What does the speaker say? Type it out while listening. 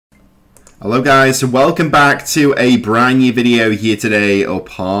Hello guys, welcome back to a brand new video here today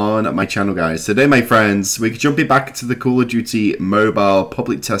upon my channel guys. Today my friends, we're jumping back into the Call of Duty mobile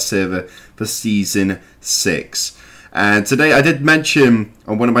public test server for Season 6. And today I did mention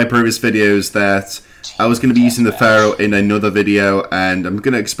on one of my previous videos that I was going to be using the Pharo in another video, and I'm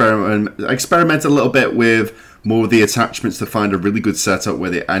going to experiment a little bit with more of the attachments to find a really good setup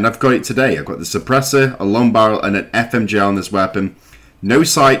with it. And I've got it today. I've got the suppressor, a long barrel and an FMJ on this weapon. No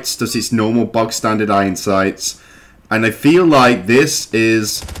sights, just its normal bog standard iron sights, and I feel like this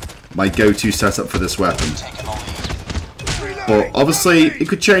is my go-to setup for this weapon. But obviously it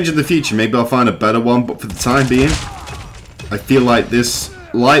could change in the future. Maybe I'll find a better one, but for the time being I feel like this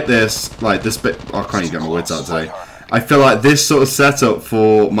bit, oh, I can't even get my words out today. I feel like this sort of setup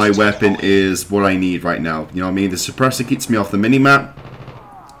for my weapon is what I need right now. You know what I mean? The suppressor keeps me off the minimap.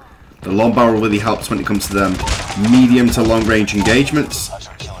 The long barrel really helps when it comes to them medium to long range engagements,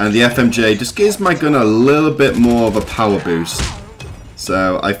 and the FMJ just gives my gun a little bit more of a power boost.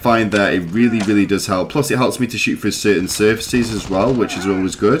 So I find that it really does help. Plus it helps me to shoot through certain surfaces as well, which is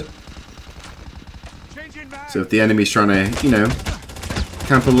always good. So if the enemy's trying to, you know,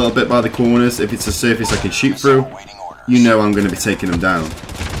 camp a little bit by the corners, if it's a surface I can shoot through, you know I'm going to be taking them down.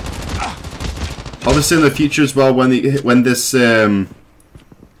 Obviously in the future as well, when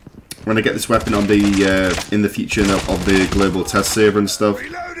I get this weapon on the in the future of the global test server and stuff,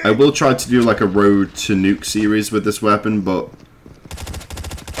 I will try to do like a Road to Nuke series with this weapon, but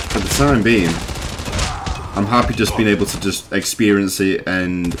for the time being I'm happy just being able to just experience it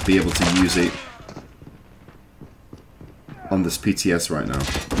and be able to use it on this PTS right now.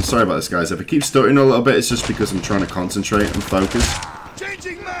 I'm sorry about this guys, if I keep stuttering a little bit it's just because I'm trying to concentrate and focus.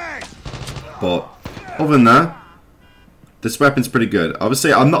 But other than that, this weapon's pretty good.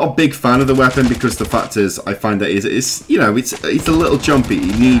 Obviously, I'm not a big fan of the weapon because the fact is, I find that it's you know, it's a little jumpy.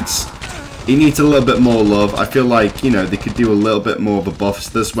 It needs a little bit more love. I feel like, you know, they could do a little bit more of a buff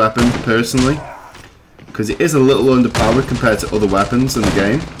to this weapon personally, because it is a little underpowered compared to other weapons in the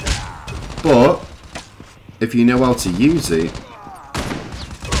game. But if you know how to use it,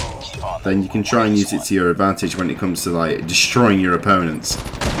 then you can try and use it to your advantage when it comes to like destroying your opponents.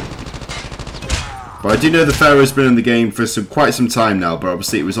 But I do know the Pharo's been in the game for quite some time now, but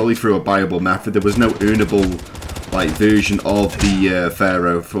obviously it was only through a buyable method. There was no earnable like version of the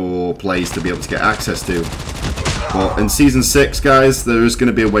Pharo for players to be able to get access to. But in Season 6, guys, there is going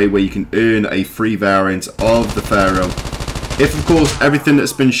to be a way where you can earn a free variant of the Pharo. If, of course, everything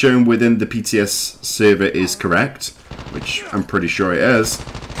that's been shown within the PTS server is correct, which I'm pretty sure it is,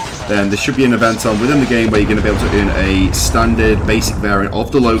 then there should be an event on within the game where you're going to be able to earn a standard basic variant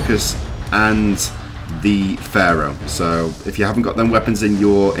of the Locust and the Pharo. So if you haven't got them weapons in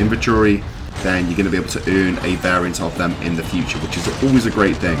your inventory, then you're going to be able to earn a variant of them in the future, which is always a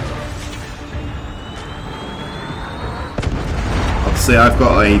great thing. Obviously I've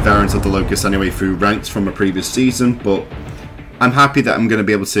got a variant of the Locust anyway through ranked from a previous season, but I'm happy that I'm going to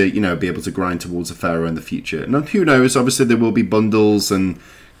be able to, you know, be able to grind towards a Pharo in the future. And who knows, obviously there will be bundles and,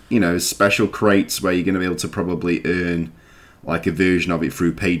 you know, special crates where you're going to be able to probably earn like a version of it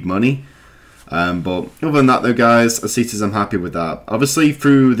through paid money. But other than that though guys, as it is, I'm happy with that. Obviously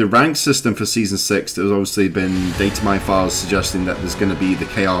through the rank system for Season 6, there's obviously been data mine files suggesting that there's going to be the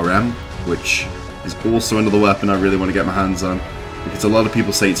KRM, which is also another weapon I really want to get my hands on, because a lot of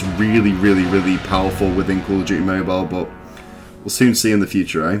people say it's really powerful within Call of Duty Mobile, but we'll soon see in the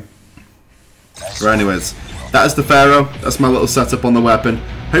future, eh? So anyways, that is the Pharo. That's my little setup on the weapon.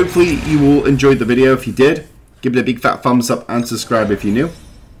 Hopefully you all enjoyed the video. If you did, give it a big fat thumbs up and subscribe if you're new.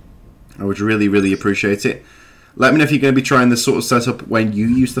 I would really appreciate it. Let me know if you're going to be trying this sort of setup when you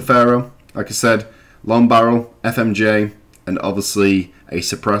use the Pharo. Like I said, long barrel, FMJ, and obviously a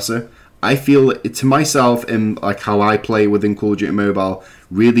suppressor. I feel it to myself, in like how I play within Call of Duty Mobile,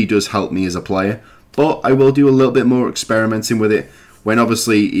 really does help me as a player. But I will do a little bit more experimenting with it when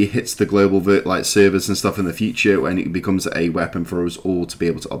obviously it hits the global like servers and stuff in the future, when it becomes a weapon for us all to be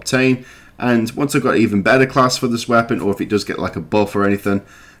able to obtain. And once I've got an even better class for this weapon, or if it does get like a buff or anything,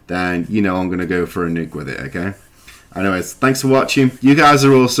 then you know I'm going to go for a nuke with it, okay? Anyways, thanks for watching. You guys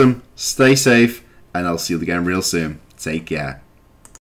are awesome. Stay safe, and I'll see you again real soon. Take care.